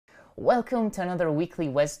Welcome to another weekly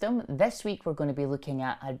wisdom. This week we're going to be looking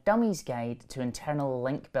at a dummy's guide to internal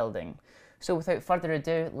link building. So without further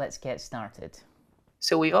ado, let's get started.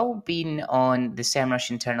 So we've all been on the SEMrush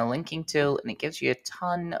internal linking tool, and it gives you a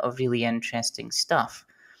ton of really interesting stuff.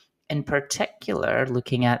 In particular,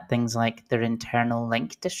 looking at things like their internal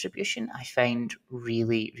link distribution, I find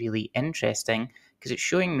really interesting because it's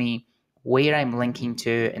showing me where I'm linking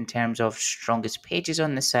to in terms of strongest pages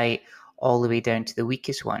on the site, all the way down to the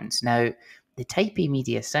weakest ones. Now, the Type A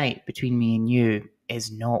Media site, between me and you,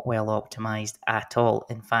 is not well optimized at all.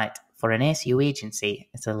 In fact, for an SEO agency,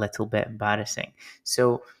 it's a little bit embarrassing.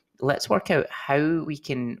 So let's work out how we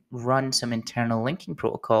can run some internal linking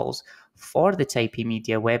protocols for the Type A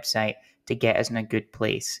Media website to get us in a good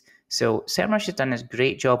place. So SEMrush has done a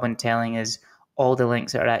great job on telling us all the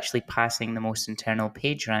links that are actually passing the most internal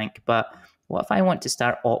page rank, but what if I want to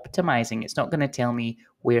start optimizing? It's not going to tell me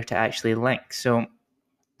where to actually link. So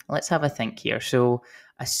let's have a think here. So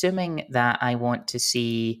assuming that I want to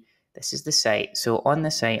see, this is the site. So on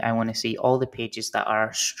the site, I want to see all the pages that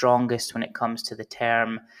are strongest when it comes to the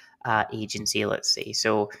term agency, let's say.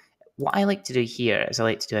 So what I like to do here is I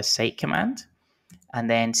like to do a site command and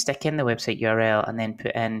then stick in the website URL and then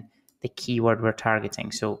put in the keyword we're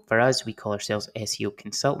targeting. So for us, we call ourselves SEO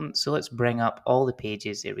consultant. So let's bring up all the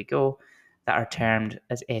pages, there we go, that are termed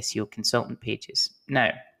as SEO consultant pages. Now,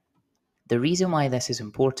 the reason why this is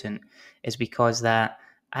important is because that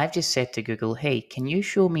I've just said to Google, hey, can you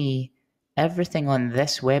show me everything on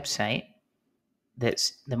this website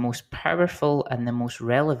that's the most powerful and the most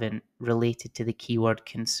relevant related to the keyword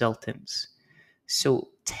consultants? So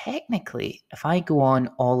technically, if I go on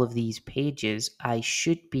all of these pages, I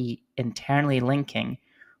should be internally linking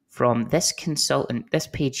from this consultant, this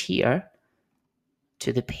page here,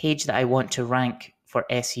 to the page that I want to rank for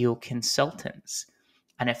SEO consultants.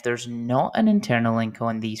 And if there's not an internal link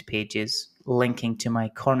on these pages linking to my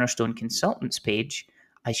Cornerstone Consultants page,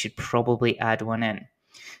 I should probably add one in.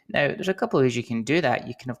 Now, there's a couple of ways you can do that.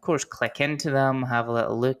 You can, of course, click into them, have a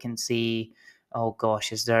little look and see, oh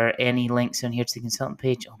gosh, is there any links on here to the consultant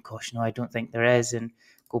page? Oh gosh, no, I don't think there is. And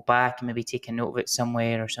go back and maybe take a note of it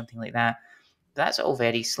somewhere or something like that. That's all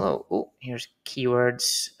very slow. Oh, here's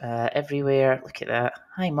keywords everywhere. Look at that.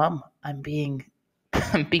 Hi, Mum. I'm being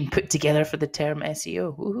put together for the term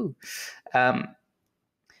SEO. Woohoo!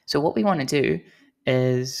 So what we want to do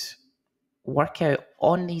is work out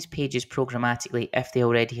on these pages programmatically if they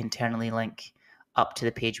already internally link up to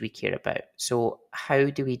the page we care about. So how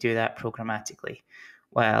do we do that programmatically?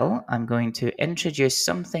 Well, I'm going to introduce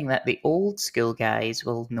something that the old school guys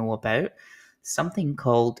will know about, something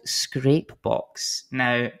called ScrapeBox.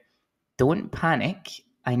 Now, don't panic.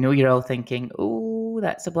 I know you're all thinking, oh,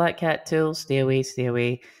 that's a black hat tool. Stay away, stay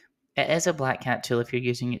away. It is a black hat tool if you're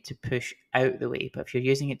using it to push out the way, but if you're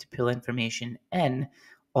using it to pull information in,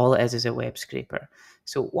 all it is a web scraper.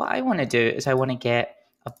 So what I want to do is I want to get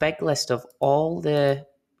a big list of all the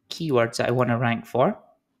keywords that I want to rank for,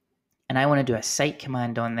 and I want to do a site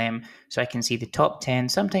command on them so I can see the top 10,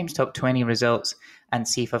 sometimes top 20 results, and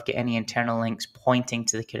see if I've got any internal links pointing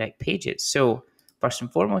to the correct pages. So first and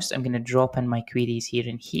foremost, I'm going to drop in my queries here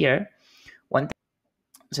and here.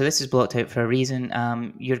 So this is blocked out for a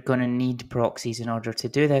reason. You're going to need proxies in order to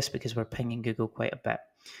do this because we're pinging Google quite a bit.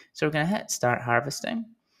 So we're going to hit start harvesting.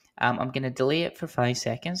 I'm going to delay it for 5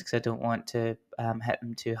 seconds because I don't want to hit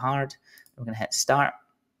them too hard. We're going to hit start.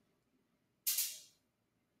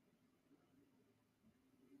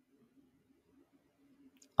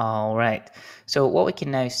 All right. So what we can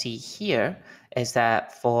now see here is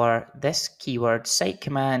that for this keyword, site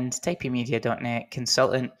command, typeamedia.net,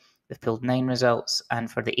 consultant, they've pulled 9 results, and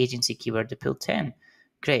for the agency keyword, they pulled 10.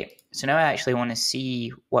 Great. So now I actually want to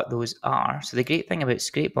see what those are. So the great thing about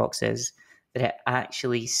ScrapeBox is that it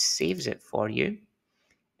actually saves it for you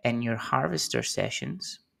in your harvester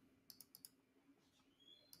sessions.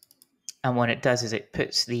 And what it does is it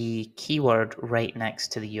puts the keyword right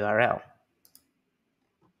next to the URL.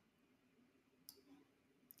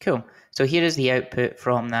 Cool. So here is the output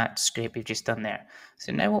from that scrape we've just done there.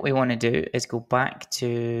 So now what we want to do is go back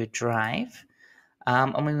to Drive,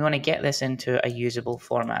 and we want to get this into a usable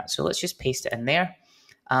format. So let's just paste it in there.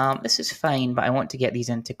 This is fine, but I want to get these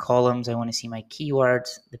into columns. I want to see my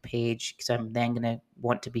keywords, the page, because I'm then going to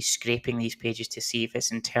want to be scraping these pages to see if it's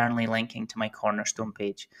internally linking to my Cornerstone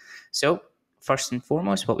page. So first and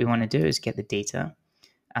foremost, what we want to do is get the data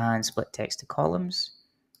and split text to columns.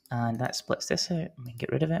 And that splits this out. I'm going to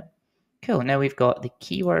get rid of it. Cool. Now we've got the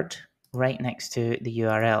keyword right next to the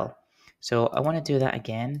URL. So I want to do that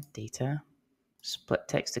again. Data, split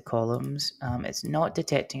text to columns. It's not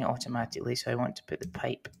detecting it automatically, so I want to put the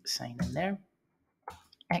pipe sign in there.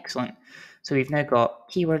 Excellent. So we've now got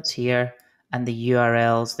keywords here and the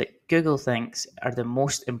URLs that Google thinks are the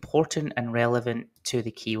most important and relevant to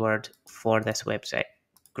the keyword for this website.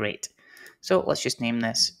 Great. So let's just name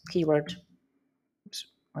this keyword.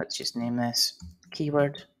 Let's just name this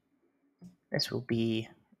keyword. This will be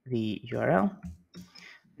the URL.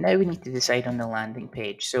 Now we need to decide on the landing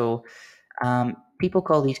page. So people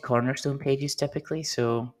call these cornerstone pages typically.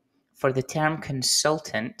 So for the term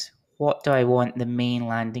consultant, what do I want the main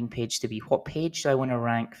landing page to be? What page do I want to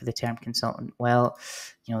rank for the term consultant? Well,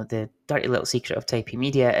 you know, the dirty little secret of Typey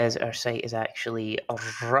Media is our site is actually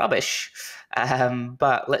rubbish.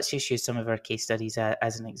 But let's just use some of our case studies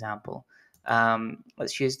as an example.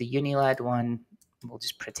 Let's use the Unilad one. We'll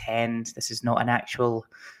just pretend this is not an actual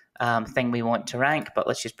thing we want to rank, but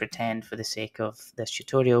let's just pretend for the sake of this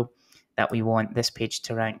tutorial that we want this page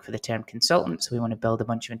to rank for the term consultant. So we want to build a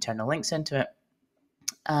bunch of internal links into it.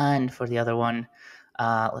 And for the other one,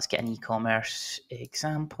 let's get an e-commerce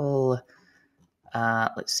example.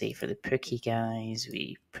 Let's say for the Pookie guys,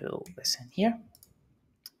 we pull this in here.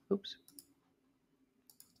 Oops.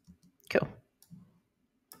 Cool.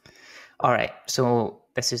 All right, so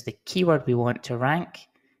this is the keyword we want to rank.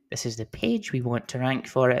 This is the page we want to rank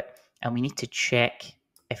for it. And we need to check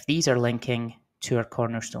if these are linking to our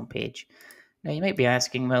cornerstone page. Now you might be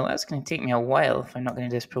asking, well, that's going to take me a while if I'm not going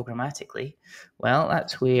to do this programmatically. Well,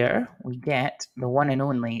 that's where we get the one and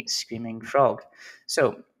only Screaming Frog.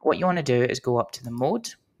 So what you want to do is go up to the mode,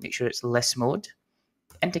 make sure it's list mode,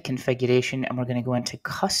 into configuration, and we're going to go into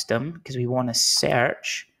custom because we want to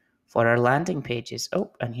search for our landing pages.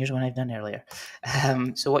 Oh, and here's one I've done earlier.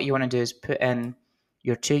 So what you want to do is put in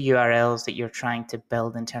your two URLs that you're trying to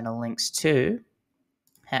build internal links to,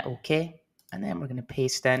 hit OK, and then we're going to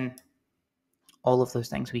paste in all of those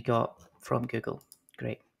things we got from Google.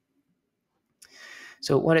 Great.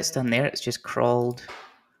 So what it's done there, it's just crawled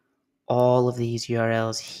all of these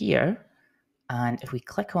URLs here. And if we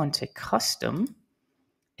click onto custom,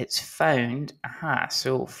 it's found,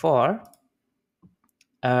 so for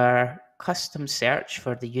our custom search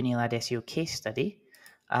for the Unilad SEO case study,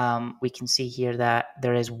 we can see here that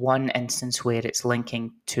there is one instance where it's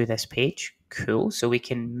linking to this page. Cool. So we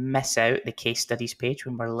can miss out the case studies page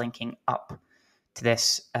when we're linking up to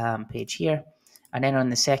this page here. And then on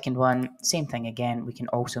the second one, same thing again, we can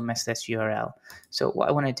also miss this URL. So what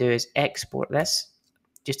I want to do is export this.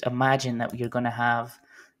 Just imagine that you're going to have,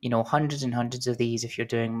 you know, hundreds and hundreds of these if you're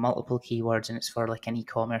doing multiple keywords and it's for like an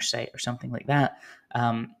e-commerce site or something like that.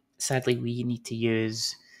 Sadly, we need to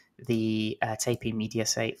use the Typey Media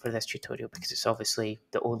site for this tutorial because it's obviously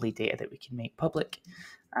the only data that we can make public.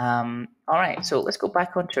 All right, so let's go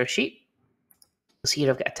back onto our sheet. So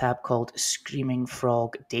here I've got a tab called Screaming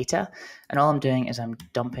Frog Data, and all I'm doing is I'm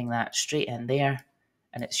dumping that straight in there,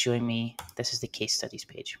 and it's showing me this is the case studies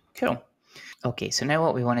page. Cool. Okay, so now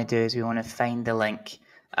what we want to do is we want to find the link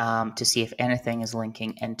to see if anything is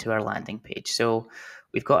linking into our landing page. So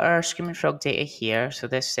we've got our Screaming Frog data here. So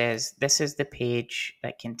this says this is the page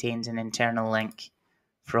that contains an internal link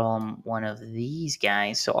from one of these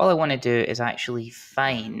guys. So all I want to do is actually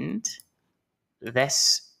find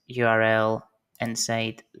this URL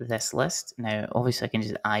inside this list. Now, obviously I can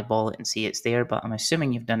just eyeball it and see it's there, but I'm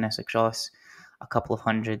assuming you've done this across a couple of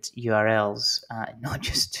hundred URLs, not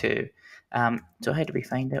just two. So how do we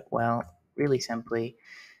find it? Well, really simply,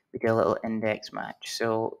 we do a little index match.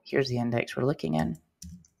 So here's the index we're looking in.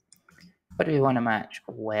 What do we want to match?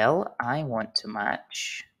 Well, I want to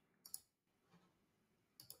match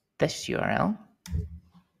this URL,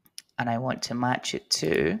 and I want to match it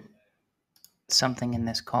to something in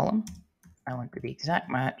this column. I want the exact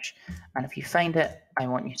match, and if you find it, I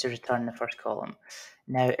want you to return the first column.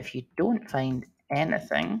 Now, if you don't find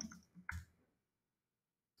anything,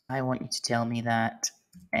 I want you to tell me that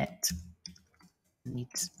it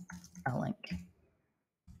needs a link.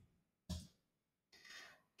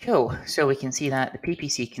 Cool, so we can see that the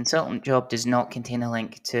PPC consultant job does not contain a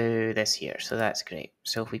link to this here, so that's great.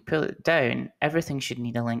 So if we pull it down, everything should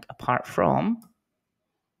need a link apart from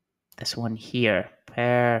this one here.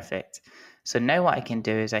 Perfect. So now what I can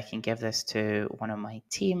do is I can give this to one of my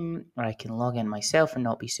team, or I can log in myself and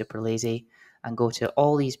not be super lazy and go to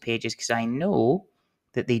all these pages because I know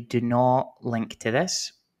that they do not link to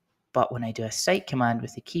this. But when I do a cite command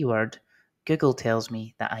with the keyword, Google tells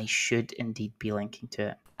me that I should indeed be linking to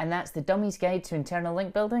it. And that's the Dummies Guide to Internal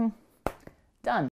Link Building done.